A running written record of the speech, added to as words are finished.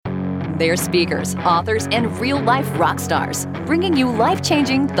They're speakers, authors, and real-life rock stars, bringing you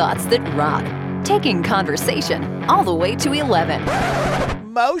life-changing thoughts that rock. Taking conversation all the way to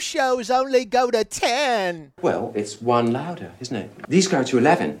 11. Most shows only go to 10. Well, it's one louder, isn't it? These go to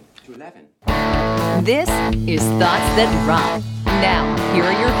 11. This is Thoughts That Rock. Now, here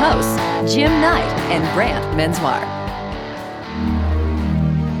are your hosts, Jim Knight and Brant Menswar.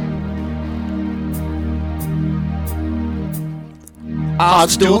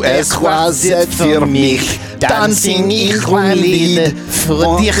 Als du es quasi für mich, dann sing ich ein Lied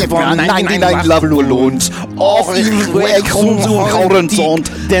für dich von 99 Love Balloons. Auf dem Weg zum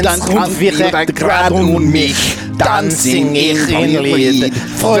Horizont, dann kommt direkt gerade um mich, dann sing ich ein Lied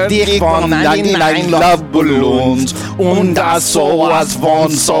für dich von 99 Love Balloons. Und das sowas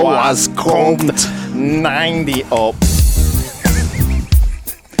von sowas kommt 90 up.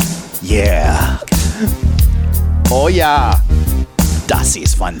 Yeah. Oh ja. Das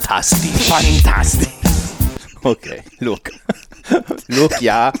ist fantastisch. Fantastisch. Okay, look,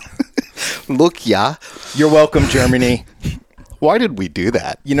 yeah. look, yeah. You're welcome, Germany. Why did we do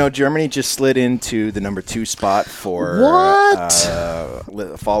that? You know, Germany just slid into the number 2 spot for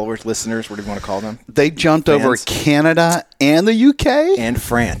followers, listeners, what do you want to call them? They jumped Fans. over Canada and the UK? And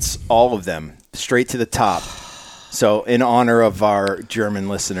France, all of them, straight to the top. So in honor of our German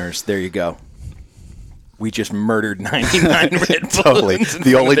listeners, there you go. We just murdered 99 Red Totally.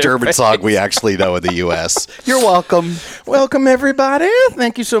 The only German song we actually know in the U.S. You're welcome. Welcome, everybody.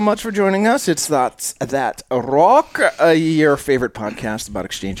 Thank you so much for joining us. It's Thoughts That Rock, your favorite podcast about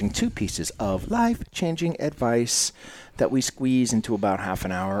exchanging 2 pieces of life-changing advice that we squeeze into about half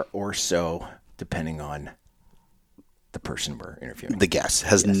an hour or so, depending on the person we're interviewing. The guest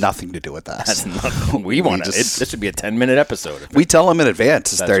has nothing to do with us. That's nothing. We want to. This should be a 10-minute episode. We tell them in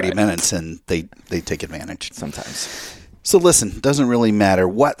advance it's That's 30 right. minutes, and they take advantage. Sometimes. So listen, it doesn't really matter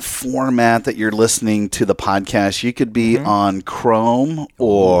what format that you're listening to the podcast. You could be on Chrome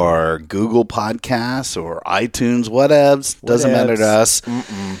or Google Podcasts or iTunes, whatevs. Doesn't matter to us.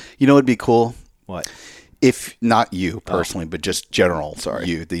 Mm-mm. You know what would be cool? What? If not you personally, but just general,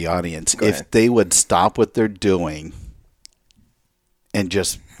 you, the audience, Go if ahead. they would stop what they're doing and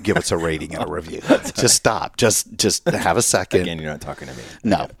just give us a rating and a review. Just stop. Just have a second. Again, you're not talking to me.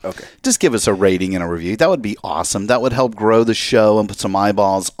 No. Okay. Just give us a rating and a review. That would be awesome. That would help grow the show and put some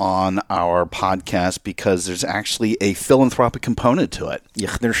eyeballs on our podcast because there's actually a philanthropic component to it.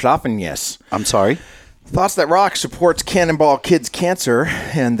 They're schlafen, yes. I'm sorry? Thoughts That Rock supports Cannonball Kids Cancer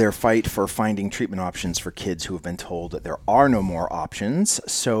and their fight for finding treatment options for kids who have been told that there are no more options.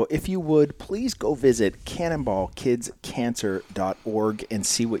 So if you would, please go visit cannonballkidscancer.org and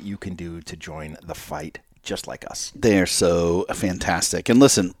see what you can do to join the fight just like us. They're so fantastic. And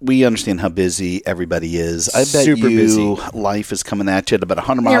listen, we understand how busy everybody is. I bet Super busy. Life is coming at you at about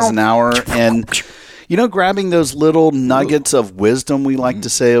 100 miles an hour. And, you know, grabbing those little nuggets of wisdom we like to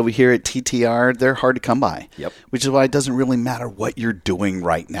say over here at TTR, they're hard to come by. Yep. Which is why it doesn't really matter what you're doing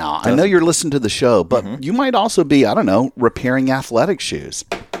right now. I know you're listening to the show, but you might also be, I don't know, repairing athletic shoes.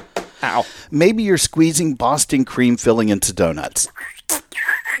 Ow. Maybe you're squeezing Boston cream filling into donuts.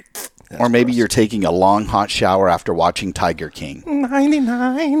 Or maybe you're taking a long hot shower after watching Tiger King.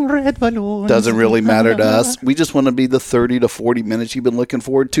 99 red balloons. Doesn't really matter to us. We just want to be the 30 to 40 minutes you've been looking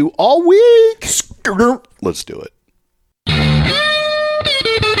forward to all week. Let's do it.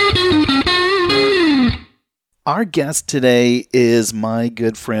 Our guest today is my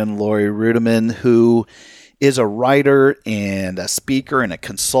good friend Laurie Ruettimann, who is a writer and a speaker and a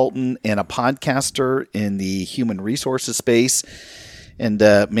consultant and a podcaster in the human resources space. And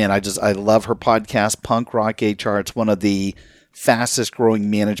man, I love her podcast, Punk Rock HR. It's one of the fastest growing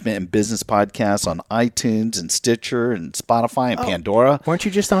management and business podcasts on iTunes and Stitcher and Spotify and Pandora. Weren't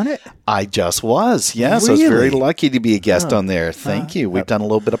you just on it? I just was. Yes, I was very lucky to be a guest on there. Thank you. We've done a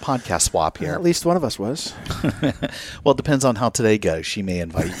little bit of podcast swap here. At least one of us was. Well, it depends on how today goes. She may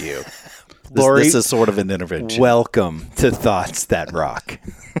invite you. Laurie, this is sort of an intervention. Welcome to Thoughts That Rock.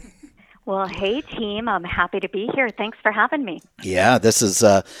 Well, hey, team. I'm happy to be here. Thanks for having me. Yeah, this is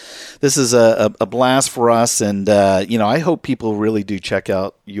a blast for us, and I hope people really do check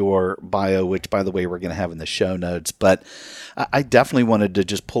out your bio, which, by the way, we're going to have in the show notes. But I definitely wanted to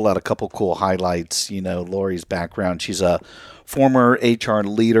just pull out a couple cool highlights. You know, Laurie's background. She's a former HR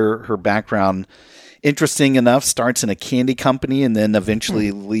leader. Her background, interesting enough, starts in a candy company and then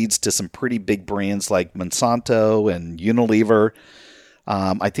eventually leads to some pretty big brands like Monsanto and Unilever.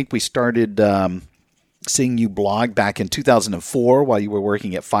 I think we started seeing you blog back in 2004 while you were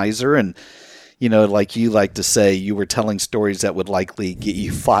working at Pfizer. And, like you like to say, you were telling stories that would likely get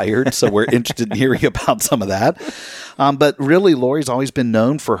you fired. So we're interested in hearing about some of that. But really, Laurie's always been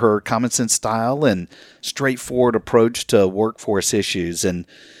known for her common sense style and straightforward approach to workforce issues. And,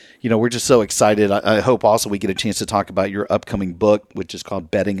 we're just so excited. I hope also we get a chance to talk about your upcoming book, which is called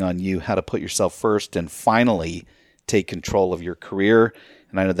Betting on You, How to Put Yourself First and Finally Take Control of Your Career.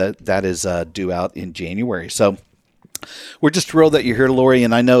 And I know that is due out in January. So we're just thrilled that you're here, Laurie.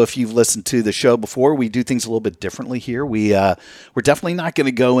 And I know if you've listened to the show before, we do things a little bit differently here. We're definitely not going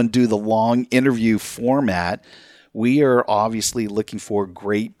to go and do the long interview format. We are obviously looking for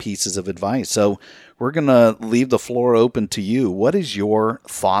great pieces of advice. So we're going to leave the floor open to you. What is your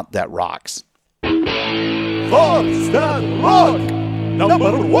thought that rocks? Thoughts that rock!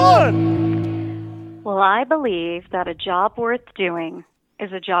 Number 1! Well, I believe that a job worth doing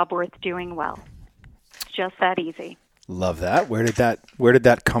is a job worth doing well. It's just that easy. Love that. Where did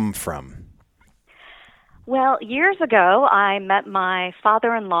that come from? Well, years ago, I met my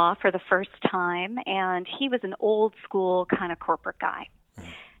father-in-law for the first time, and he was an old-school kind of corporate guy.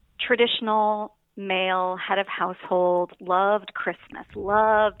 Traditional, male, head of household, loved Christmas,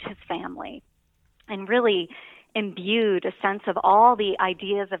 loved his family, and really imbued a sense of all the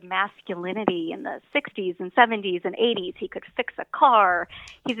ideas of masculinity in the 60s and 70s and 80s. He could fix a car.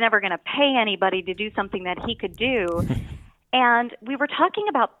 He's never going to pay anybody to do something that he could do. And we were talking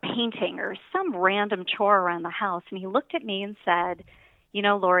about painting or some random chore around the house, and he looked at me and said,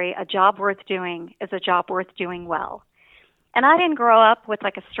 Laurie, a job worth doing is a job worth doing well. And I didn't grow up with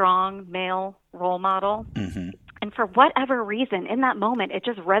like a strong male role model. Mm-hmm. And for whatever reason, in that moment, it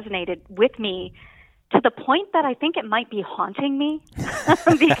just resonated with me to the point that I think it might be haunting me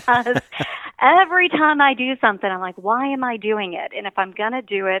because every time I do something, I'm like, why am I doing it? And if I'm going to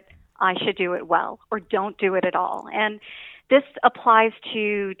do it, I should do it well or don't do it at all. And this applies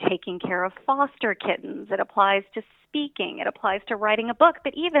to taking care of foster kittens. It applies to speaking. It applies to writing a book.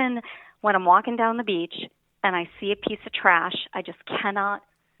 But even when I'm walking down the beach and I see a piece of trash, I just cannot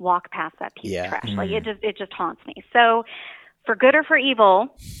walk past that piece of trash. Like it just haunts me. So for good or for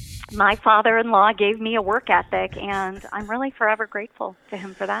evil, my father-in-law gave me a work ethic, and I'm really forever grateful to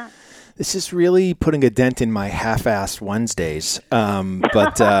him for that. This is really putting a dent in my half-assed Wednesdays,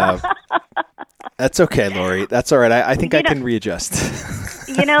 but that's okay, Laurie. That's all right. I think I can readjust.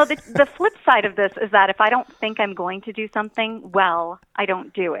 The flip side of this is that if I don't think I'm going to do something well, I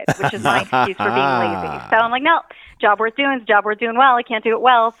don't do it, which is my excuse for being lazy. So I'm like, no, job worth doing is job worth doing well. I can't do it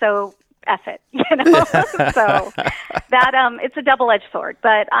well, so F it. So that it's a double-edged sword.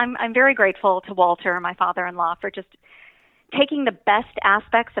 But I'm very grateful to Walter, my father-in-law, for just taking the best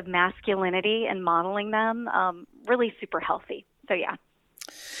aspects of masculinity and modeling them, really super healthy. So, yeah.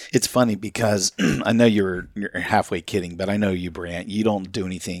 It's funny because I know you're halfway kidding, but I know you, Brant, you don't do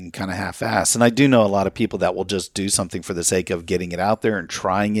anything kind of half-assed. And I do know a lot of people that will just do something for the sake of getting it out there and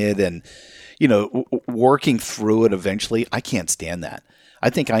trying it and, working through it eventually. I can't stand that. I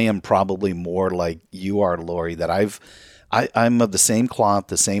think I am probably more like you are, Laurie, that I'm of the same cloth,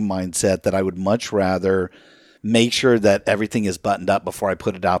 the same mindset, that I would much rather make sure that everything is buttoned up before I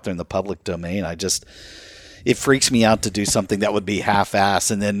put it out there in the public domain. It freaks me out to do something that would be half-assed.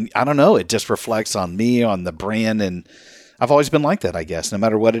 And then, I don't know, it just reflects on me, on the brand. And I've always been like that, I guess, no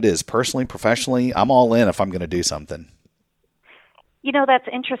matter what it is. Personally, professionally, I'm all in if I'm going to do something. That's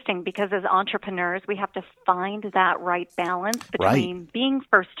interesting because as entrepreneurs, we have to find that right balance between being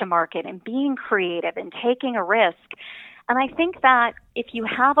first to market and being creative and taking a risk. And I think that if you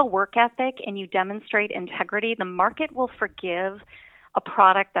have a work ethic and you demonstrate integrity, the market will forgive a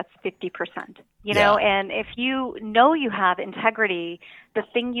product that's 50%, and if you have integrity, the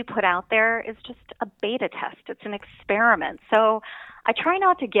thing you put out there is just a beta test. It's an experiment. So I try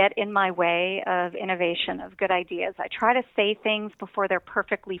not to get in my way of innovation, of good ideas. I try to say things before they're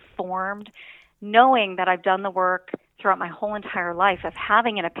perfectly formed, knowing that I've done the work throughout my whole entire life of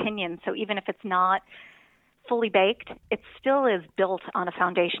having an opinion. So even if it's not fully baked, it still is built on a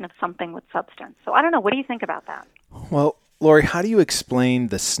foundation of something with substance. So I don't know. What do you think about that? Well, Laurie, how do you explain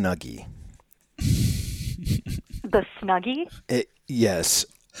the Snuggie? The Snuggie? Yes.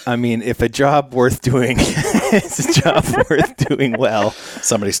 I mean, if a job worth doing is a job worth doing well.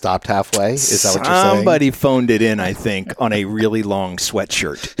 Somebody stopped halfway? Is that what you're saying? Somebody phoned it in, I think, on a really long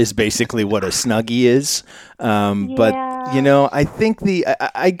sweatshirt is basically what a Snuggie is. But, I think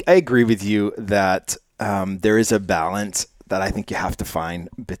I agree with you that there is a balance that I think you have to find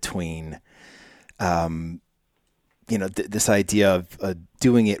between this idea of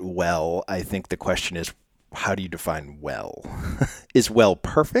doing it well. I think the question is, how do you define well? Is well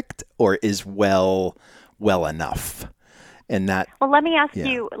perfect or is well enough? And that. Well, let me ask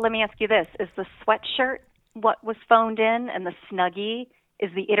you this: is the sweatshirt what was phoned in, and the Snuggie is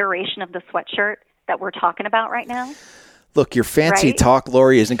the iteration of the sweatshirt that we're talking about right now? Look, your fancy right? talk,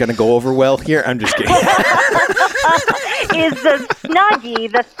 Laurie, isn't going to go over well here. I'm just kidding. Is the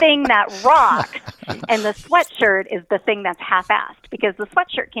Snuggie the thing that rocks, and the sweatshirt is the thing that's half-assed? Because the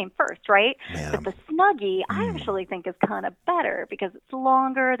sweatshirt came first, right? Man. But the Snuggie, I actually think is kind of better because it's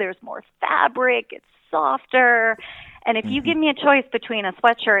longer, there's more fabric, it's softer. And if you give me a choice between a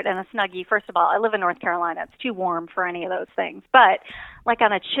sweatshirt and a Snuggie, first of all, I live in North Carolina. It's too warm for any of those things. But like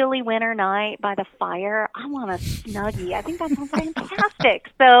on a chilly winter night by the fire, I want a Snuggie. I think that sounds fantastic.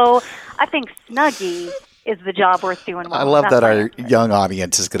 So I think Snuggie is the job worth doing well. I love that our young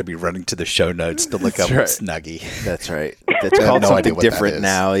audience is going to be running to the show notes to look up right. Snuggie. That's right. That's called something different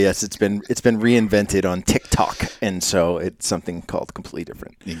now. Yes, it's been reinvented on TikTok, and so it's something called completely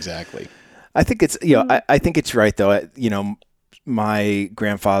different. Exactly. I think it's I think it's right though. My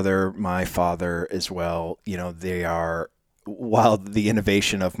grandfather, my father as well. They are, while the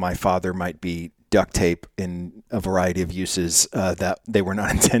innovation of my father might be duct tape in a variety of uses that they were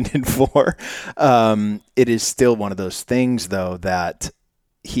not intended for, it is still one of those things though that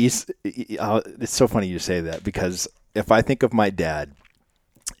it's so funny you say that, because if I think of my dad,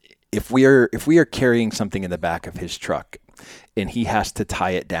 if we are carrying something in the back of his truck and he has to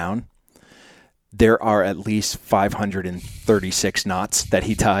tie it down, there are at least 536 knots that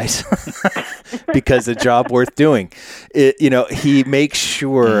he ties because a job worth doing. He makes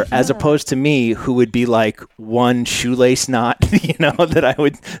sure, as opposed to me, who would be like one shoelace knot, that I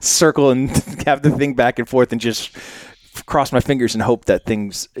would circle and have the thing back and forth and just cross my fingers and hope that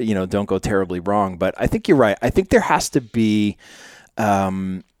things, don't go terribly wrong. But I think you're right. I think there has to be,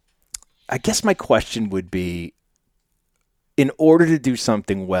 I guess my question would be, in order to do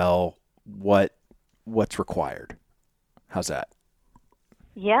something well, what's required? How's that?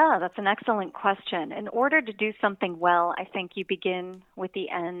 Yeah, that's an excellent question. In order to do something well, I think you begin with the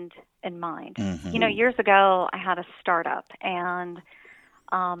end in mind. Mm-hmm. Years ago, I had a startup, and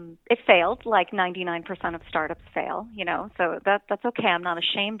it failed, like 99% of startups fail, so that's okay. I'm not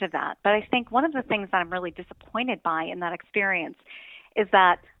ashamed of that. But I think one of the things that I'm really disappointed by in that experience is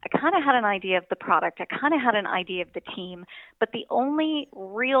that I kind of had an idea of the product. I kind of had an idea of the team, but the only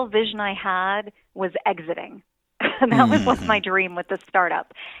real vision I had was exiting. And that was my dream with the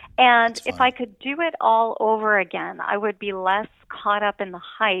startup. And if I could do it all over again, I would be less caught up in the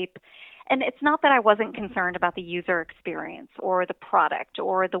hype. And it's not that I wasn't concerned about the user experience or the product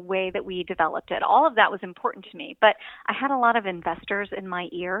or the way that we developed it. All of that was important to me. But I had a lot of investors in my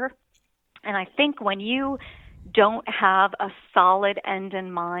ear. And I think when you don't have a solid end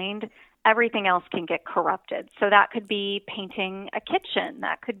in mind, everything else can get corrupted. So that could be painting a kitchen.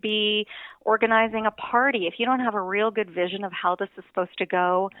 That could be organizing a party. If you don't have a real good vision of how this is supposed to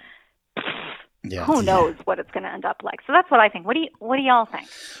go, who knows what it's going to end up like. So that's what I think. What do y'all think?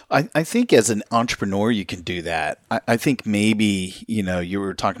 I think as an entrepreneur, you can do that. I think maybe, you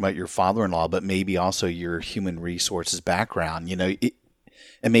were talking about your father-in-law, but maybe also your human resources background,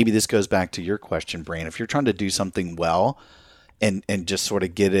 and maybe this goes back to your question, Brain. If you're trying to do something well and just sort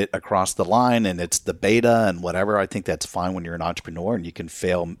of get it across the line and it's the beta and whatever, I think that's fine when you're an entrepreneur and you can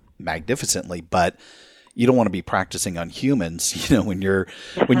fail magnificently. But you don't want to be practicing on humans, when you're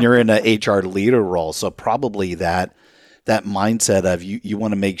in an HR leader role. So probably that mindset of you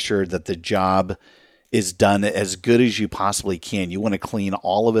want to make sure that the job is done as good as you possibly can. You want to clean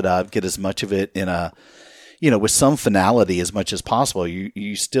all of it up, get as much of it in a with some finality as much as possible.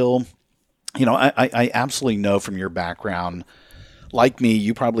 You still, I absolutely know from your background, like me,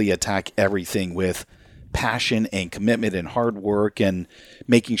 you probably attack everything with passion and commitment and hard work and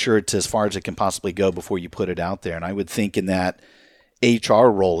making sure it's as far as it can possibly go before you put it out there. And I would think in that HR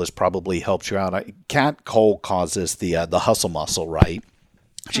role has probably helped you out. Kat Cole calls this the hustle muscle, right?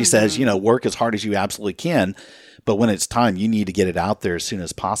 She says, work as hard as you absolutely can, but when it's time, you need to get it out there as soon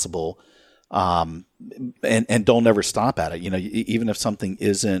as possible. And don't ever stop at it. Even if something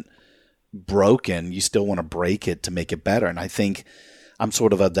isn't broken, you still want to break it to make it better. And I think I'm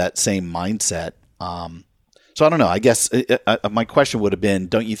sort of that same mindset. So I don't know. I guess my question would have been,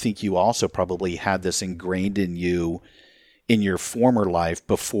 don't you think you also probably had this ingrained in you in your former life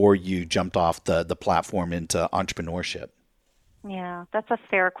before you jumped off the platform into entrepreneurship? Yeah, that's a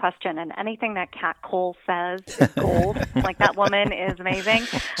fair question. And anything that Kat Cole says is gold. Like, that woman is amazing.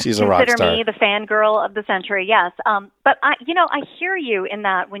 She's a rock star. Consider me the fangirl of the century, yes. But I hear you in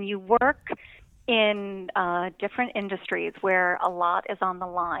that when you work in different industries where a lot is on the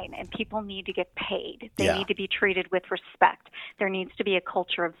line and people need to get paid. They need to be treated with respect. There needs to be a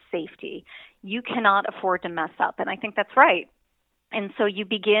culture of safety. You cannot afford to mess up, and I think that's right. And so you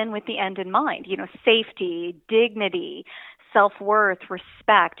begin with the end in mind, safety, dignity, self-worth,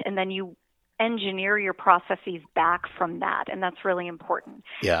 respect, and then you engineer your processes back from that, and that's really important.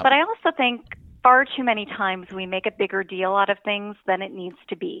 Yeah. But I also think far too many times we make a bigger deal out of things than it needs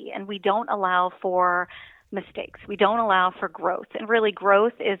to be, and we don't allow for mistakes. We don't allow for growth, and really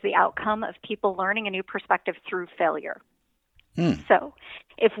growth is the outcome of people learning a new perspective through failure. So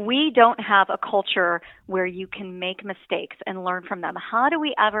if we don't have a culture where you can make mistakes and learn from them, how do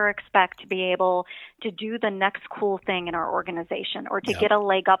we ever expect to be able to do the next cool thing in our organization or to get a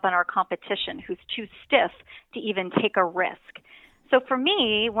leg up on our competition who's too stiff to even take a risk? So for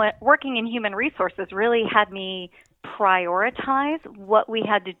me, working in human resources really had me prioritize what we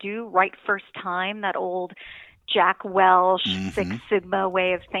had to do right first time, that old Jack Welch, Six Sigma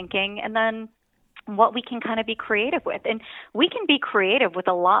way of thinking, and then what we can kind of be creative with. And we can be creative with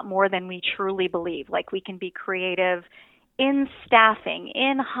a lot more than we truly believe. Like we can be creative in staffing,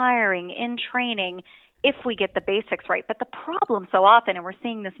 in hiring, in training, if we get the basics right. But the problem so often, and we're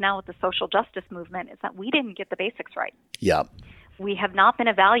seeing this now with the social justice movement, is that we didn't get the basics right. Yeah. We have not been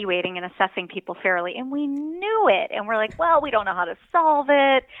evaluating and assessing people fairly, and we knew it. And we're like, well, we don't know how to solve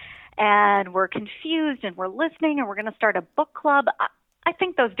it, and we're confused, and we're listening, and we're going to start a book club. I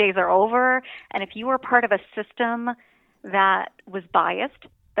think those days are over, and if you were part of a system that was biased,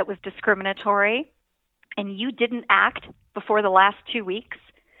 that was discriminatory, and you didn't act before the last 2 weeks,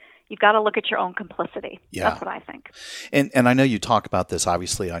 you've got to look at your own complicity. Yeah. That's what I think. And I know you talk about this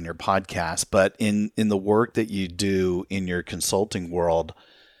obviously on your podcast, but in the work that you do in your consulting world,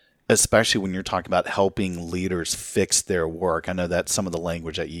 especially when you're talking about helping leaders fix their work, I know that's some of the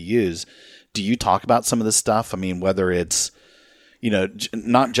language that you use. Do you talk about some of this stuff? I mean, whether it's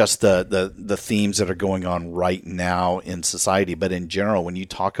not just the themes that are going on right now in society, but in general, when you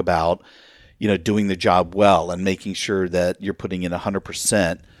talk about, doing the job well and making sure that you're putting in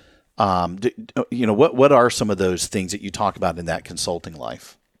 100%, what are some of those things that you talk about in that consulting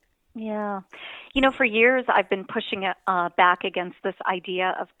life? Yeah. For years, I've been pushing back against this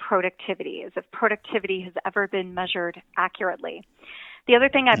idea of productivity, as if productivity has ever been measured accurately. The other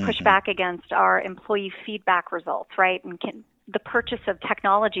thing I push back against are employee feedback results, right? And the purchase of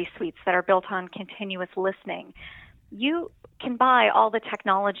technology suites that are built on continuous listening. You can buy all the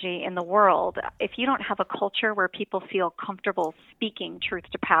technology in the world. If you don't have a culture where people feel comfortable speaking truth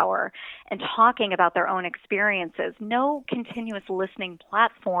to power and talking about their own experiences, no continuous listening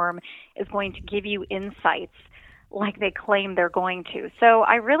platform is going to give you insights like they claim they're going to. So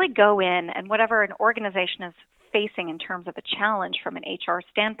I really go in, and whatever an organization is facing in terms of a challenge from an HR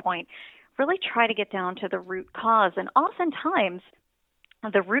standpoint, really try to get down to the root cause. And oftentimes,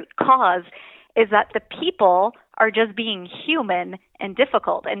 the root cause is that the people are just being human and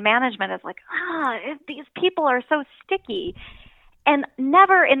difficult. And management is like, these people are so sticky. And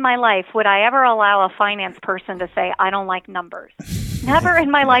never in my life would I ever allow a finance person to say, I don't like numbers. Never in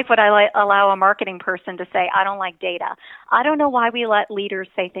my life would I allow a marketing person to say, I don't like data. I don't know why we let leaders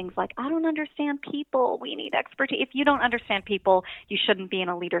say things like, I don't understand people. We need expertise. If you don't understand people, you shouldn't be in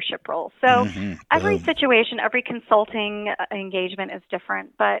a leadership role. So every situation, every consulting engagement is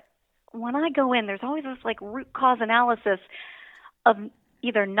different. But when I go in, there's always this root cause analysis of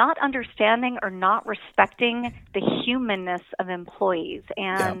either not understanding or not respecting the humanness of employees.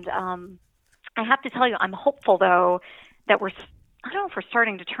 And I have to tell you, I'm hopeful, though, that I don't know if we're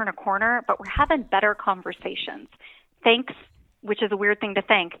starting to turn a corner, but we're having better conversations. Thanks, which is a weird thing to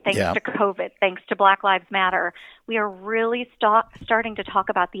thanks to COVID, thanks to Black Lives Matter. We are really starting to talk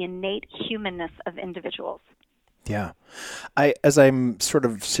about the innate humanness of individuals. Yeah. As I'm sort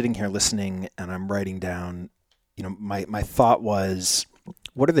of sitting here listening and I'm writing down, my thought was,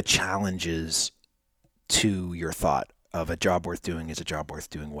 what are the challenges to your thought of a job worth doing is a job worth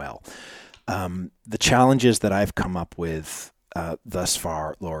doing well? The challenges that I've come up with thus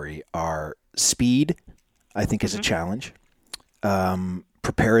far, Laurie, are speed, I think is a challenge.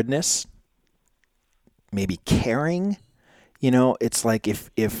 Preparedness, maybe caring. It's like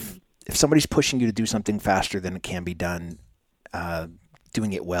if somebody's pushing you to do something faster than it can be done,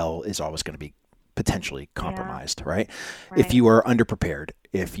 doing it well is always going to be potentially compromised, right? If you are underprepared,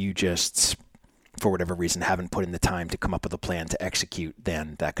 if you just, for whatever reason, haven't put in the time to come up with a plan to execute,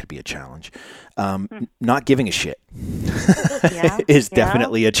 then that could be a challenge. Not giving a shit is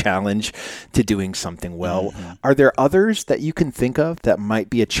definitely a challenge to doing something well. Are there others that you can think of that might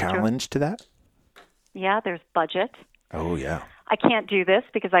be a challenge to that? Yeah, there's budget. Oh, yeah. I can't do this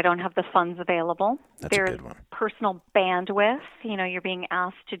because I don't have the funds available. That's There's a good one. personal bandwidth. You're being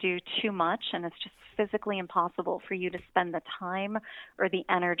asked to do too much, and it's just physically impossible for you to spend the time or the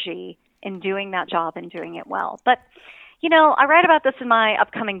energy in doing that job and doing it well. But, I write about this in my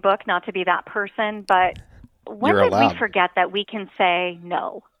upcoming book, not to be that person, but when did we forget that we can say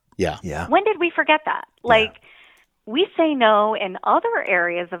no? Yeah. When did we forget that? We say no in other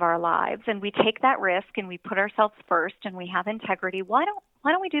areas of our lives, and we take that risk, and we put ourselves first, and we have integrity. Why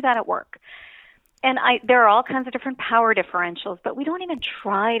don't we do that at work? And there are all kinds of different power differentials, but we don't even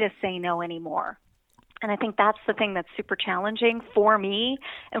try to say no anymore. And I think that's the thing that's super challenging for me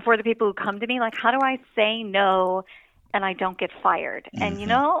and for the people who come to me. Like, how do I say no and I don't get fired? Mm-hmm.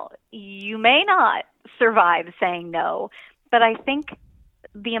 And, you may not survive saying no, but I think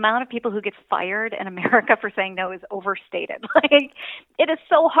the amount of people who get fired in America for saying no is overstated. It is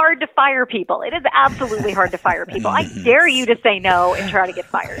so hard to fire people. It is absolutely hard to fire people. I dare you to say no and try to get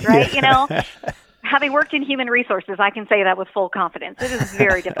fired, right? Having worked in human resources, I can say that with full confidence. It is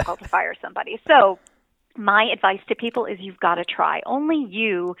very difficult to fire somebody. So my advice to people is you've got to try. Only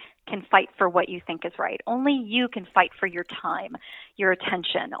you can fight for what you think is right. Only you can fight for your time, your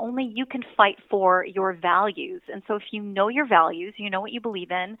attention. Only you can fight for your values. And so if you know your values, you know what you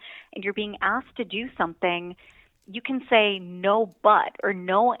believe in, and you're being asked to do something, you can say no but or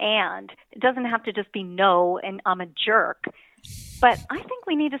no and. It doesn't have to just be no and I'm a jerk. But I think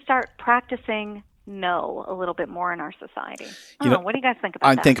we need to start practicing no a little bit more in our society. I don't know. What do you guys think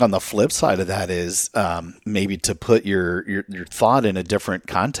about that? I think on the flip side of that is maybe to put your thought in a different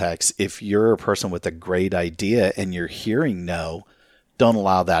context. If you're a person with a great idea and you're hearing no, don't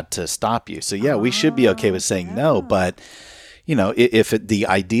allow that to stop you. So we should be okay with saying no, but if the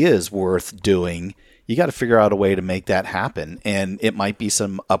idea is worth doing, you got to figure out a way to make that happen. And it might be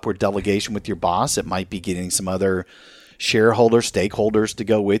some upward delegation with your boss. It might be getting some other shareholders, stakeholders to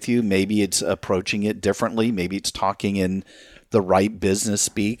go with you. Maybe it's approaching it differently. Maybe it's talking in the right business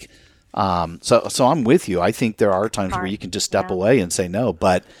speak. So I'm with you. I think there are times where you can just step away and say no.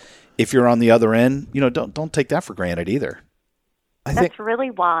 But if you're on the other end, don't take that for granted either. That's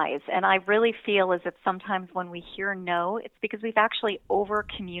really wise. And I really feel as if sometimes when we hear no, it's because we've actually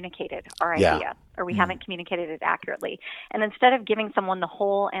over-communicated our idea or we haven't communicated it accurately. And instead of giving someone the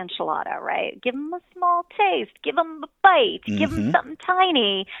whole enchilada, right, give them a small taste, give them a bite, give them something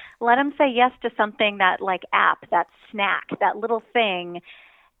tiny, let them say yes to something that that snack, that little thing,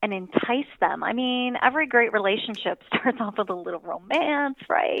 and entice them. I mean, every great relationship starts off with a little romance,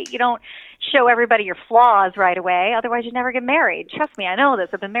 right? You don't show everybody your flaws right away. Otherwise, you never get married. Trust me, I know this.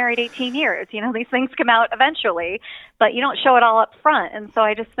 I've been married 18 years. These things come out eventually, but you don't show it all up front. And so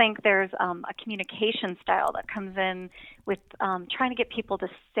I just think there's a communication style that comes in with trying to get people to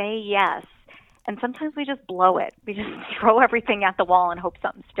say yes. And sometimes we just blow it. We just throw everything at the wall and hope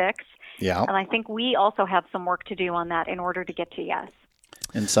something sticks. Yeah. And I think we also have some work to do on that in order to get to yes.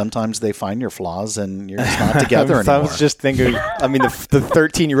 And sometimes they find your flaws and you're just not together anymore. I was just thinking, the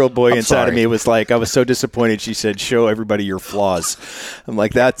 13-year-old boy inside of me was like, I was so disappointed. She said, show everybody your flaws. I'm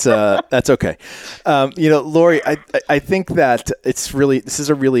like, that's okay. Laurie, I think that this is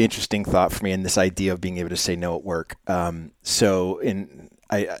a really interesting thought for me, and this idea of being able to say no at work. So in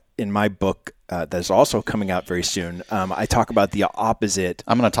my book, that's also coming out very soon, I talk about the opposite.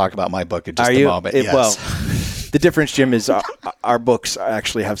 I'm going to talk about my book in just a moment. Yes. Well, the difference, Jim, is our books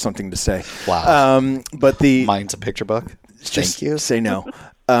actually have something to say. Wow. But mine's a picture book. Thank you. Say no.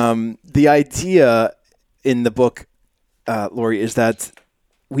 The idea in the book, Laurie, is that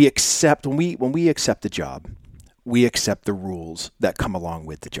we accept when we accept a job, we accept the rules that come along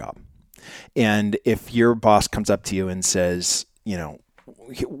with the job. And if your boss comes up to you and says,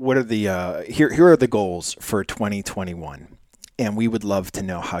 what are the here are the goals for 2021, and we would love to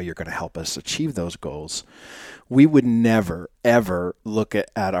know how you're going to help us achieve those goals, we would never, ever look at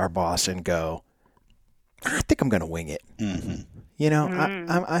our boss and go, I think I'm going to wing it. Mm-hmm.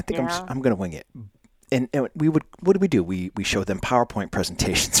 I think I'm going to wing it. And what do? We show them PowerPoint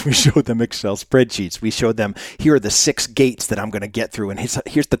presentations. We show them Excel spreadsheets. We show them, here are the 6 gates that I'm going to get through, and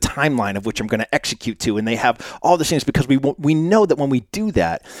here's the timeline of which I'm going to execute to. And they have all the things because we know that when we do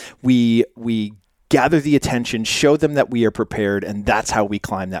that, we gather the attention, show them that we are prepared, and that's how we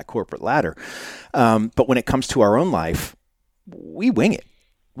climb that corporate ladder. But when it comes to our own life, we wing it.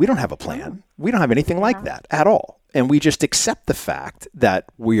 We don't have a plan. We don't have anything like that at all. And we just accept the fact that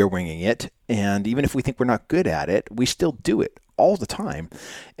we are winging it. And even if we think we're not good at it, we still do it all the time.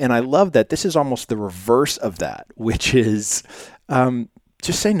 And I love that this is almost the reverse of that, which is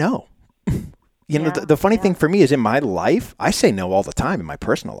just say no. The funny thing for me is in my life, I say no all the time in my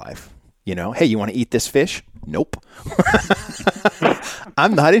personal life. You know, hey, you want to eat this fish? Nope.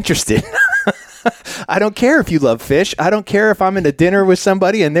 I'm not interested. I don't care if you love fish. I don't care if I'm in a dinner with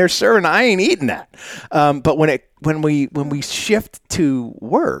somebody and they're serving. I ain't eating that. But when we shift to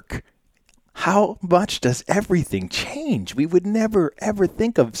work, how much does everything change? We would never ever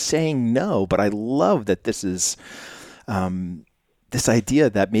think of saying no. But I love that this is this idea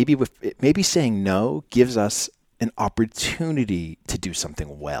that maybe saying no gives us an opportunity to do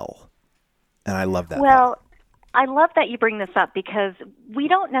something well. And I love that. Well, I love that you bring this up because we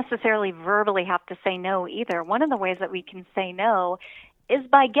don't necessarily verbally have to say no either. One of the ways that we can say no is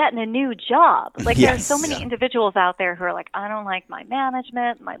by getting a new job. Like Yes. there's so many individuals out there who are like, I don't like my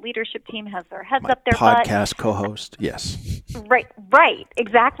management, my leadership team has their heads My up their butt. podcast co-host, yes. Right,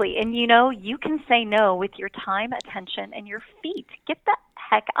 exactly. And you can say no with your time, attention, and your feet. Get the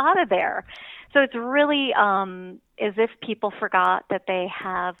heck out of there. So it's really as if people forgot that they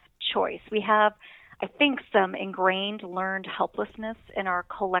have choice. We have, I think, some ingrained learned helplessness in our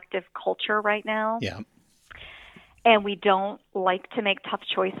collective culture right now. Yeah. And we don't like to make tough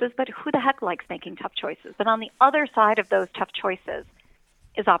choices, but who the heck likes making tough choices? But on the other side of those tough choices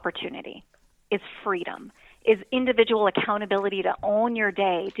is opportunity, is freedom, is individual accountability to own your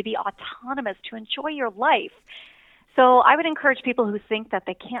day, to be autonomous, to enjoy your life. So I would encourage people who think that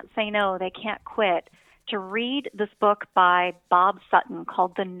they can't say no, they can't quit, to read this book by Bob Sutton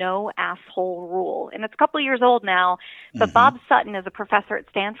called The No Asshole Rule. And it's a couple of years old now, but Bob Sutton is a professor at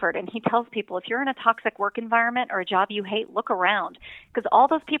Stanford, and he tells people if you're in a toxic work environment or a job you hate, look around. Because all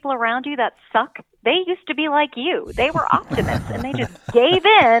those people around you that suck, they used to be like you. They were optimists, and they just gave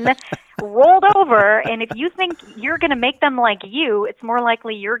in, rolled over, and if you think you're going to make them like you, it's more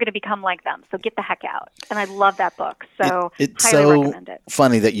likely you're going to become like them. So get the heck out. And I love that book. So it's highly recommend it.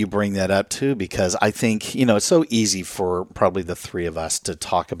 Funny that you bring that up too, because I think, it's so easy for probably the three of us to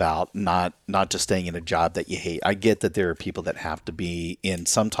talk about not just staying in a job that you hate. I get that there are people that have to be in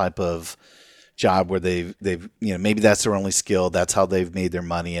some type of job where they've maybe that's their only skill, that's how they've made their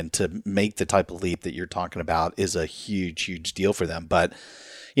money, and to make the type of leap that you're talking about is a huge deal for them. But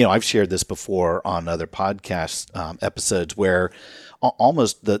I've shared this before on other podcast episodes where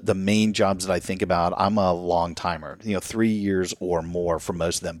almost the main jobs that I think about, I'm a long timer, 3 years or more for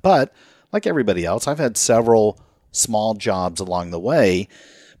most of them. But like everybody else, I've had several small jobs along the way,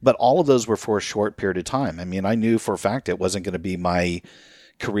 but all of those were for a short period of time. I mean, I knew for a fact it wasn't going to be my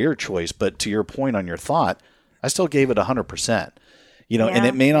career choice, but to your point on your thought, I still gave it 100%. And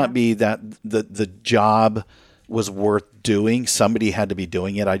it may not be that the job was worth doing. Somebody had to be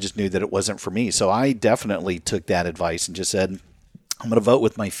doing it. I just knew that it wasn't for me. So I definitely took that advice and just said, I'm going to vote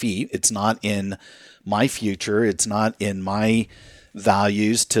with my feet. It's not in my future. It's not in my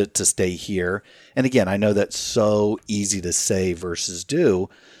values to stay here. And again, I know that's so easy to say versus do.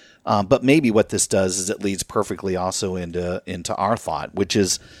 But maybe what this does is it leads perfectly also into our thought, which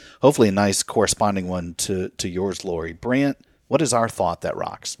is hopefully a nice corresponding one to yours, Laurie. Brant, what is our thought that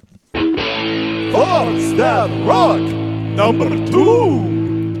rocks? Thoughts that rock, number 2.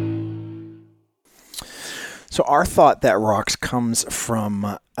 So our thought that rocks comes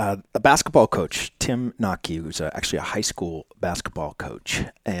from a basketball coach, Tim Naki, who's actually a high school basketball coach.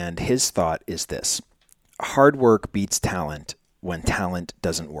 And his thought is this: hard work beats talent when talent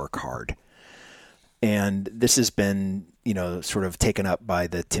doesn't work hard. And this has been, sort of taken up by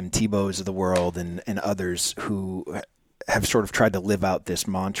the Tim Tebows of the world and others who have sort of tried to live out this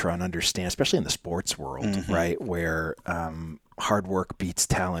mantra and understand, especially in the sports world, right, where hard work beats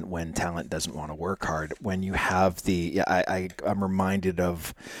talent when talent doesn't want to work hard. When you have I'm reminded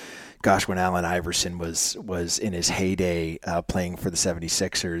of, gosh, when Allen Iverson was in his heyday playing for the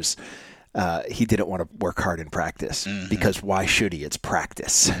 76ers, he didn't want to work hard in practice because why should he? It's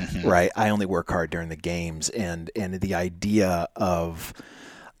practice, right? I only work hard during the games. And the idea of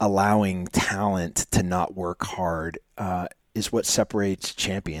allowing talent to not work hard is what separates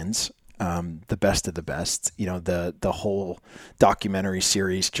champions, the best of the best. The whole documentary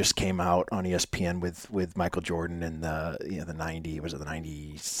series just came out on ESPN with Michael Jordan and the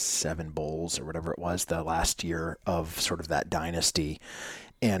 97 Bulls or whatever it was, the last year of sort of that dynasty,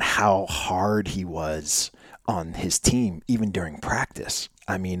 and how hard he was on his team even during practice.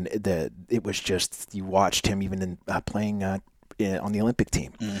 I mean, it was just, you watched him even in playing on the Olympic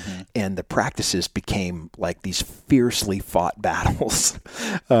team. And the practices became like these fiercely fought battles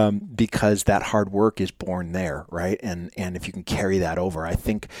because that hard work is born there, right? And if you can carry that over, I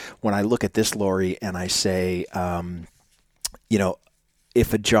think when I look at this, Laurie, and I say,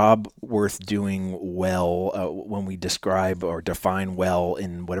 if a job worth doing well, when we describe or define well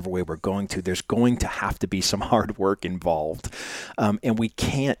in whatever way we're going to, there's going to have to be some hard work involved. And we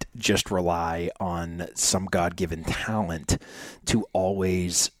can't just rely on some God-given talent to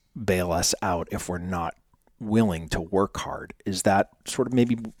always bail us out if we're not willing to work hard. Is that sort of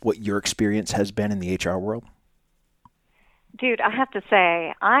maybe what your experience has been in the HR world? Dude, I have to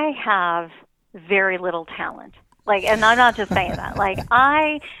say, I have very little talent. And I'm not just saying that.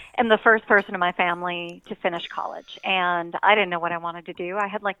 I am the first person in my family to finish college, and I didn't know what I wanted to do. I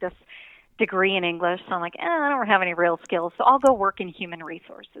had this degree in English, so I'm I don't have any real skills, so I'll go work in human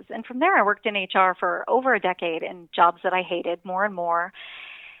resources. And from there, I worked in HR for over a decade in jobs that I hated more and more.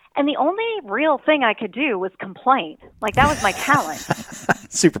 And the only real thing I could do was complain. That was my talent.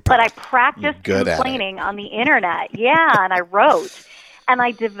 Super. But I practiced complaining on the internet. Yeah, and I wrote. And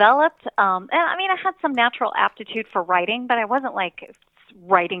I developed, I had some natural aptitude for writing, but I wasn't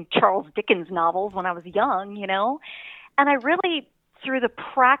writing Charles Dickens novels when I was young, And I really, through the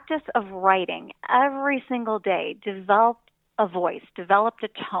practice of writing every single day, developed a voice, developed a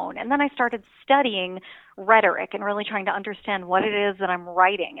tone. And then I started studying rhetoric and really trying to understand what it is that I'm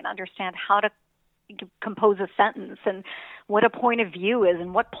writing and understand how to compose a sentence and what a point of view is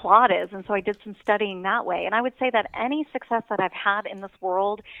and what plot is. And so I did some studying that way. And I would say that any success that I've had in this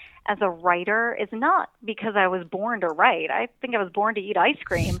world as a writer is not because I was born to write. I think I was born to eat ice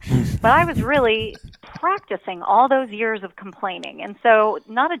cream, but I was really practicing all those years of complaining. And so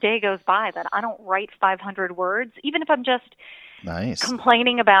not a day goes by that I don't write 500 words, even if I'm just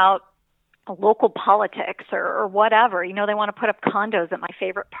complaining about local politics or whatever. They want to put up condos at my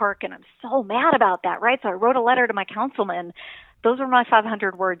favorite park, and I'm so mad about that, right? So I wrote a letter to my councilman. Those are my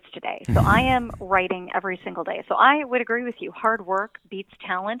 500 words today. So I am writing every single day. So I would agree with you. Hard work beats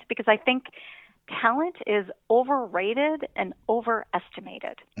talent, because I think talent is overrated and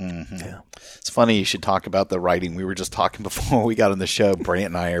overestimated. Mm-hmm. Yeah. It's funny you should talk about the writing. We were just talking before we got on the show. Brant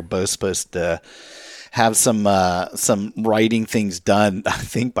and I are both supposed to have some writing things done, I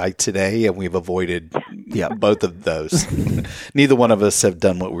think, by today, and we've avoided both of those. Neither one of us have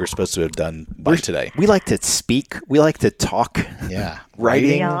done what we were supposed to have done by today. We like to speak. We like to talk. Yeah.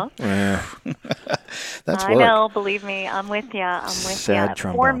 Writing. Yeah. That's I work. know. Believe me. I'm with you. Sad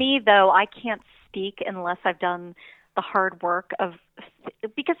trombone. For me, though, I can't speak unless I've done the hard work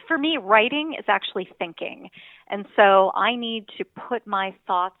because for me, writing is actually thinking. And so I need to put my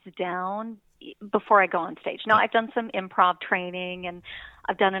thoughts down before I go on stage. Now, I've done some improv training and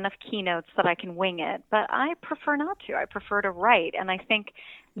I've done enough keynotes that I can wing it, but I prefer not to. I prefer to write. And I think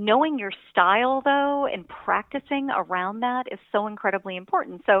knowing your style, though, and practicing around that is so incredibly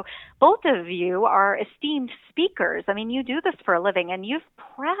important. So both of you are esteemed speakers. I mean, you do this for a living and you've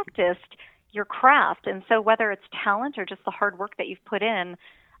practiced your craft. And so whether it's talent or just the hard work that you've put in,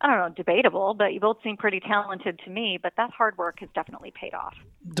 I don't know, debatable, but you both seem pretty talented to me, but that hard work has definitely paid off.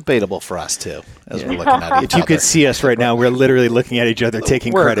 Debatable for us, too, as we're looking at each other. If you could see us right now, we're literally looking at each other,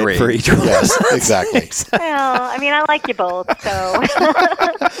 taking credit for each other. Yes, exactly. Well, I mean, I like you both, so.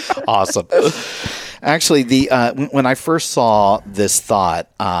 Awesome. Actually, when I first saw this thought,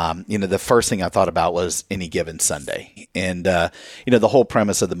 the first thing I thought about was Any Given Sunday. And, the whole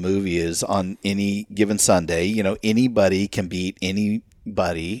premise of the movie is on any given Sunday, anybody can beat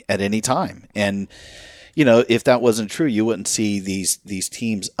anybody at any time. And, if that wasn't true, you wouldn't see these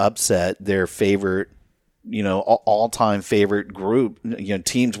teams upset their favorite, all-time favorite group,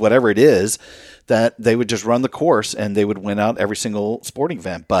 teams, whatever it is, that they would just run the course and they would win out every single sporting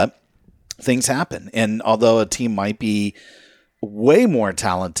event. But things happen. And although a team might be way more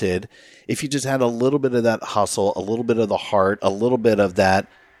talented, if you just had a little bit of that hustle, a little bit of the heart, a little bit of that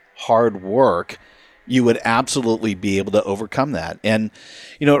hard work, you would absolutely be able to overcome that. And,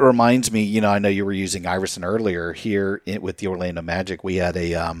 it reminds me, I know you were using Iverson earlier here with the Orlando Magic. We had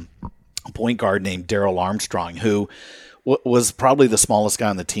a point guard named Darrell Armstrong who was probably the smallest guy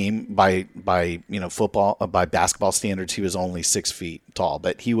on the team by basketball standards. He was only 6 feet tall,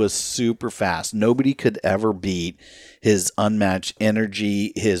 but he was super fast. Nobody could ever beat his unmatched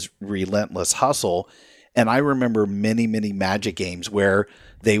energy, his relentless hustle. And I remember many, many Magic games where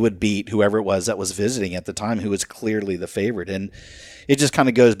they would beat whoever it was that was visiting at the time, who was clearly the favorite. And it just kind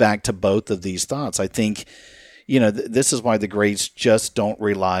of goes back to both of these thoughts. I think, this is why the greats just don't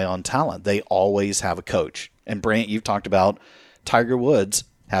rely on talent. They always have a coach. And Brant, you've talked about Tiger Woods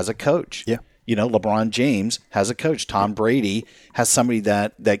has a coach. Yeah. LeBron James has a coach. Tom Brady has somebody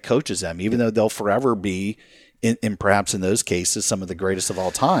that coaches them, even though they'll forever be, in perhaps in those cases, some of the greatest of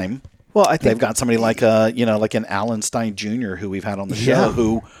all time. Well, I think they've got somebody like an Alan Stein Jr. who we've had on the show,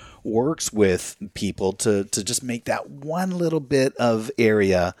 who works with people to just make that one little bit of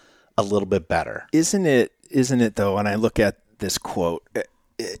area a little bit better. Isn't it though, when I look at this quote,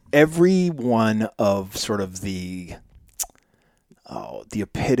 every one of sort of the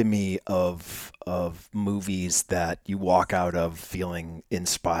epitome of movies that you walk out of feeling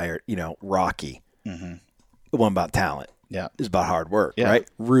inspired, Rocky, the one about talent. Yeah. Is about hard work, right?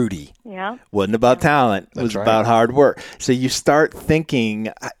 Rudy. Yeah. Wasn't about talent. It was about hard work. So you start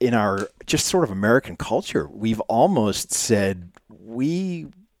thinking in our just sort of American culture, we've almost said we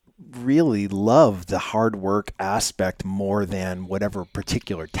really love the hard work aspect more than whatever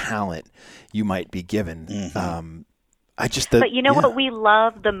particular talent you might be given. But you know what we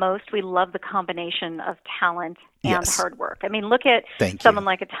love the most? We love the combination of talent and hard work. I mean, look at someone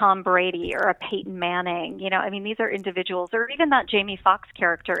like a Tom Brady or a Peyton Manning. These are individuals, or even that Jamie Foxx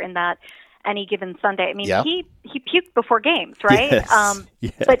character in that Any Given Sunday. I mean, he puked before games, right?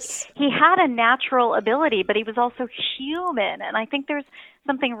 Yes. But he had a natural ability, but he was also human. And I think there's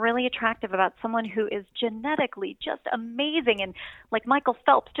something really attractive about someone who is genetically just amazing and like Michael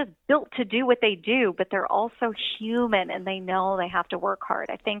Phelps, just built to do what they do, but they're also human and they know they have to work hard.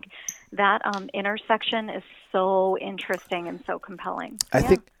 I think that intersection is so interesting and so compelling. I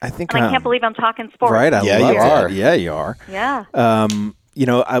think and I can't believe I'm talking sports. Right, I love you are. it. Yeah, you are. Yeah.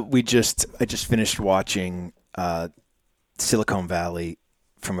 I just finished watching Silicon Valley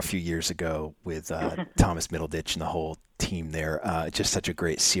from a few years ago with Thomas Middleditch and the whole team there. Just such a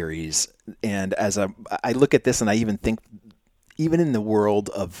great series. And as I look at this, and I even think, even in the world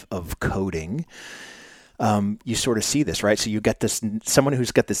of coding, you sort of see this, right? So you get this someone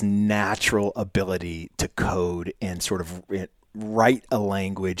who's got this natural ability to code and sort of write a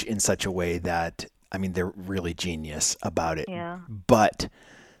language in such a way that, I mean, they're really genius about it. Yeah. But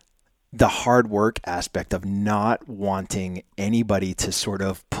the hard work aspect of not wanting anybody to sort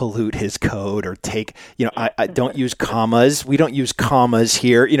of pollute his code or take, I don't use commas. We don't use commas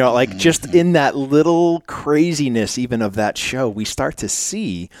here. Just in that little craziness even of that show, we start to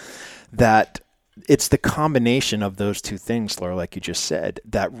see that it's the combination of those two things, Laura, like you just said,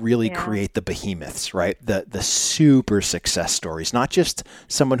 that really create the behemoths, right? The super success stories, not just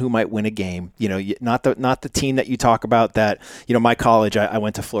someone who might win a game, not the team that you talk about that, my college, I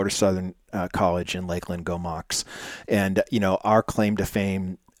went to Florida Southern College in Lakeland, Go Mocs. And, our claim to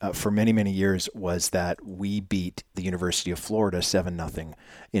fame for many, many years was that we beat the University of Florida 7-0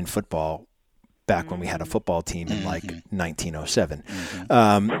 in football back when we had a football team in like 1907.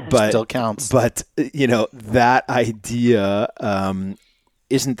 But still counts. But, that idea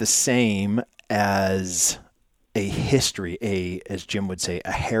isn't the same as a history, as Jim would say,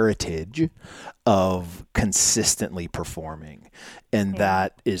 a heritage of consistently performing. And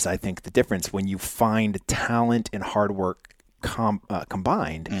that is, I think, the difference. When you find talent and hard work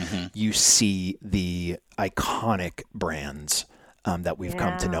combined, you see the iconic brands that we've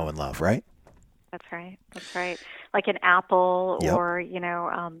come to know and love, right? That's right. Like an Apple or,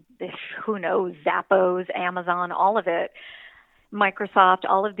 who knows, Zappos, Amazon, all of it, Microsoft,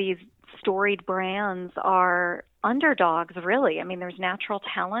 all of these storied brands are underdogs, really. I mean, there's natural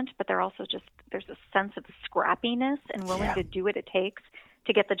talent, but there's a sense of scrappiness and willing to do what it takes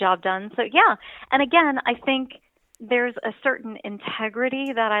to get the job done. So, and again, I think there's a certain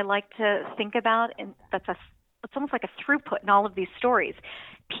integrity that I like to think about, and it's almost like a throughput in all of these stories.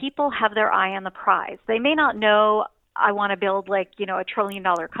 People have their eye on the prize. They may not know, I want to build a $1 trillion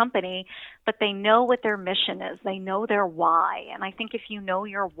company, but they know what their mission is. They know their why. And I think if you know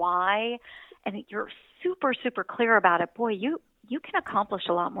your why and you're super, super clear about it, boy, you can accomplish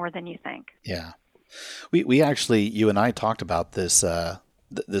a lot more than you think. Yeah. We actually, you and I talked about this,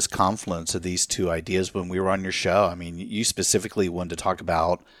 this confluence of these two ideas when we were on your show. I mean, you specifically wanted to talk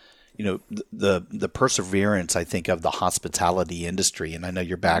about the perseverance, I think, of the hospitality industry. And I know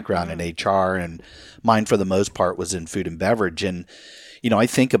your background in HR and mine for the most part was in food and beverage. And, I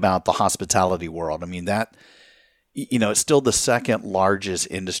think about the hospitality world. I mean, that, it's still the second largest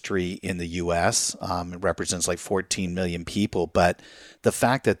industry in the U.S. It represents like 14 million people. But the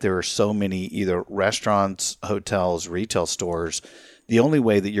fact that there are so many either restaurants, hotels, retail stores, the only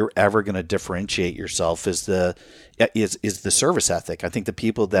way that you're ever going to differentiate yourself is the service ethic. I think the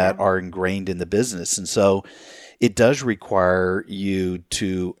people that are ingrained in the business. And so it does require you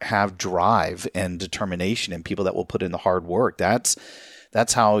to have drive and determination and people that will put in the hard work. That's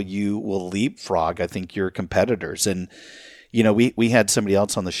how you will leapfrog, I think, your competitors. And, we had somebody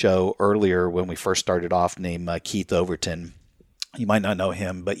else on the show earlier when we first started off named Keith Overton. You might not know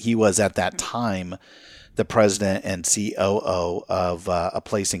him, but he was at that time the president and COO of a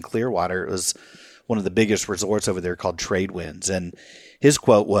place in Clearwater. It was one of the biggest resorts over there called Tradewinds. And his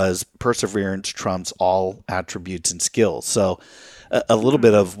quote was, perseverance trumps all attributes and skills. So a little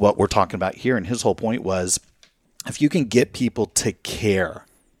bit of what we're talking about here, and his whole point was, if you can get people to care,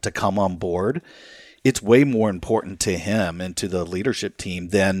 to come on board, it's way more important to him and to the leadership team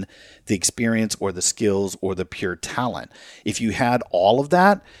than the experience or the skills or the pure talent. If you had all of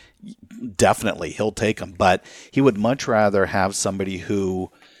that, definitely he'll take them. But he would much rather have somebody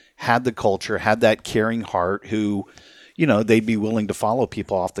who had the culture, had that caring heart, who, they'd be willing to follow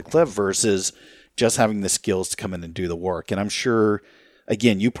people off the cliff versus just having the skills to come in and do the work. And I'm sure,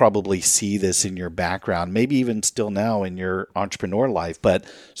 again, you probably see this in your background, maybe even still now in your entrepreneur life, but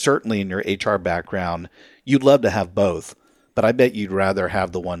certainly in your HR background, you'd love to have both. But I bet you'd rather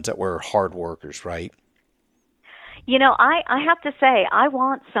have the ones that were hard workers, right? I have to say, I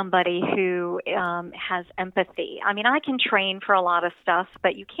want somebody who has empathy. I mean, I can train for a lot of stuff,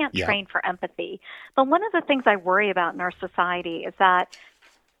 but you can't train for empathy. But one of the things I worry about in our society is that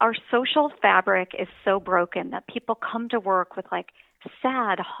our social fabric is so broken that people come to work with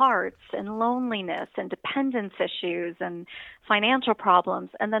sad hearts and loneliness and dependence issues and financial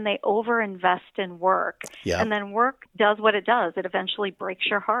problems, and then they overinvest in work. Yeah. And then work does what it does. It eventually breaks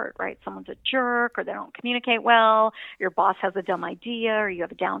your heart, right? Someone's a jerk, or they don't communicate well, your boss has a dumb idea, or you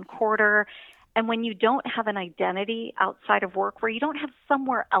have a down quarter. And when you don't have an identity outside of work, where you don't have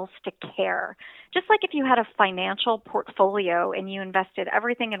somewhere else to care, just like if you had a financial portfolio and you invested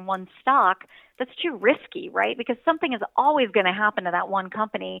everything in one stock, that's too risky, right? Because something is always going to happen to that one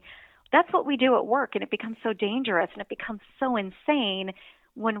company. That's what we do at work, and it becomes so dangerous and it becomes so insane.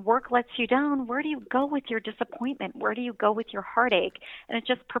 When work lets you down, where do you go with your disappointment? Where do you go with your heartache? And it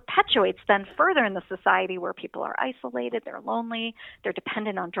just perpetuates then further in the society where people are isolated, they're lonely, they're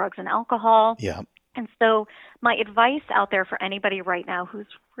dependent on drugs and alcohol. Yeah. And so my advice out there for anybody right now who's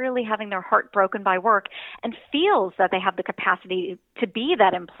really having their heart broken by work and feels that they have the capacity to be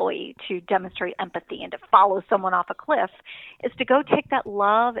that employee, to demonstrate empathy and to follow someone off a cliff, is to go take that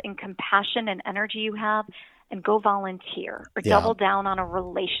love and compassion and energy you have and go volunteer or double down on a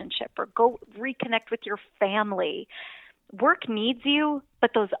relationship or go reconnect with your family. Work needs you,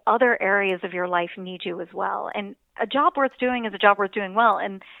 but those other areas of your life need you as well. And a job worth doing is a job worth doing well,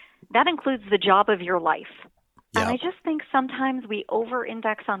 and that includes the job of your life. And I just think sometimes we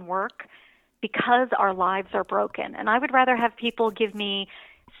over-index on work because our lives are broken. And I would rather have people give me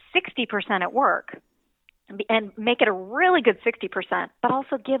 60% at work and make it a really good 60%, but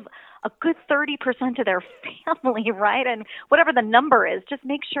also give a good 30% to their family, right? And whatever the number is, just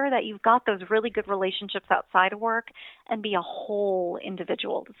make sure that you've got those really good relationships outside of work and be a whole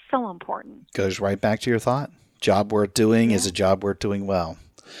individual. It's so important. Goes right back to your thought. Job worth doing is a job worth doing well.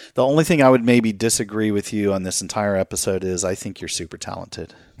 The only thing I would maybe disagree with you on this entire episode is I think you're super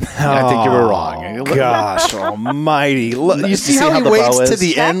talented. I think you were wrong. Gosh almighty. Look, you see how he waits to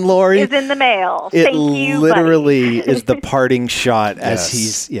the end, Laurie? Is in the mail. It Thank you, literally is the parting shot as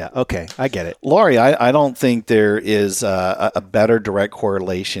he's, okay, I get it. Laurie, I don't think there is a better direct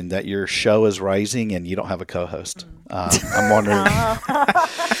correlation that your show is rising and you don't have a co-host. I'm wondering,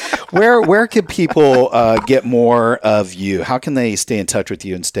 where can people get more of you? How can they stay in touch with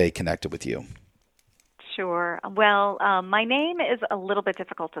you and stay connected with you? Sure. Well, my name is a little bit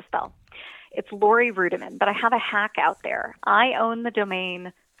difficult to spell. It's Laurie Ruettimann, but I have a hack out there. I own the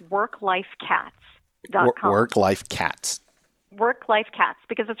domain worklifecats.com. Worklifecats. Worklifecats,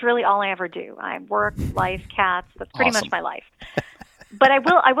 because it's really all I ever do. I work, life, cats. That's pretty much my life. But I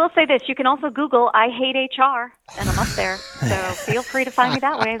will say this. You can also Google I hate HR, and I'm up there. So feel free to find me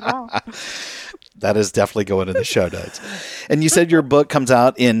that way as well. That is definitely going in the show notes. And you said your book comes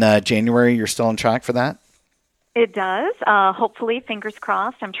out in January. You're still on track for that? It does. Hopefully, fingers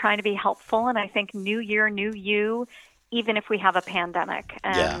crossed. I'm trying to be helpful, and I think new year, new you, even if we have a pandemic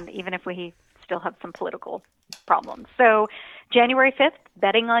and even if we still have some political problems. So January 5th,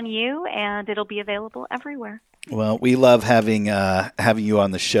 betting on you, and it'll be available everywhere. Well, we love having you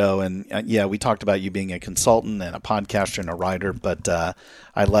on the show, and we talked about you being a consultant and a podcaster and a writer, but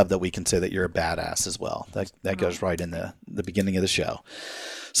I love that we can say that you're a badass as well. That goes right in the beginning of the show.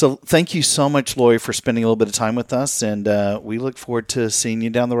 So thank you so much, Laurie, for spending a little bit of time with us, and we look forward to seeing you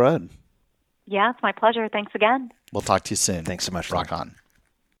down the road. Yeah, it's my pleasure. Thanks again. We'll talk to you soon. Thanks so much. Rock on.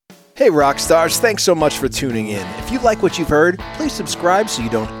 Hey, rock stars, thanks so much for tuning in. If you like what you've heard, please subscribe so you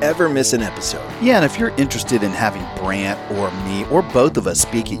don't ever miss an episode. Yeah, and if you're interested in having Brant or me or both of us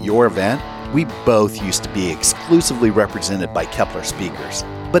speak at your event, we both used to be exclusively represented by Kepler speakers.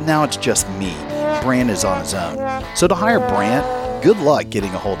 But now it's just me. Brant is on his own. So to hire Brant, good luck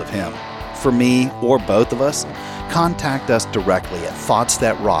getting a hold of him. For me or both of us, contact us directly at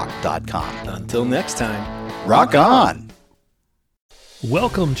thoughtsthatrock.com. Until next time, Rock on!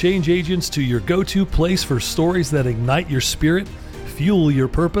 Welcome, change agents, to your go-to place for stories that ignite your spirit, fuel your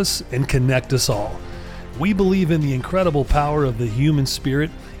purpose, and connect us all. We believe in the incredible power of the human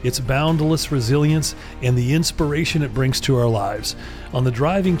spirit, its boundless resilience, and the inspiration it brings to our lives. On the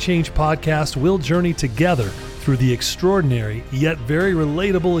Driving Change podcast, we'll journey together through the extraordinary yet very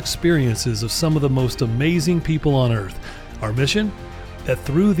relatable experiences of some of the most amazing people on earth. Our mission? That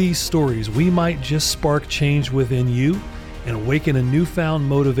through these stories, we might just spark change within you and awaken a newfound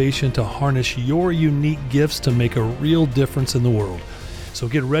motivation to harness your unique gifts to make a real difference in the world. So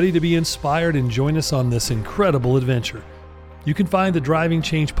get ready to be inspired and join us on this incredible adventure. You can find the Driving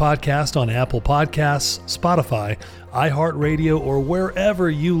Change podcast on Apple Podcasts, Spotify, iHeartRadio, or wherever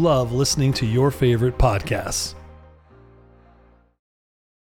you love listening to your favorite podcasts.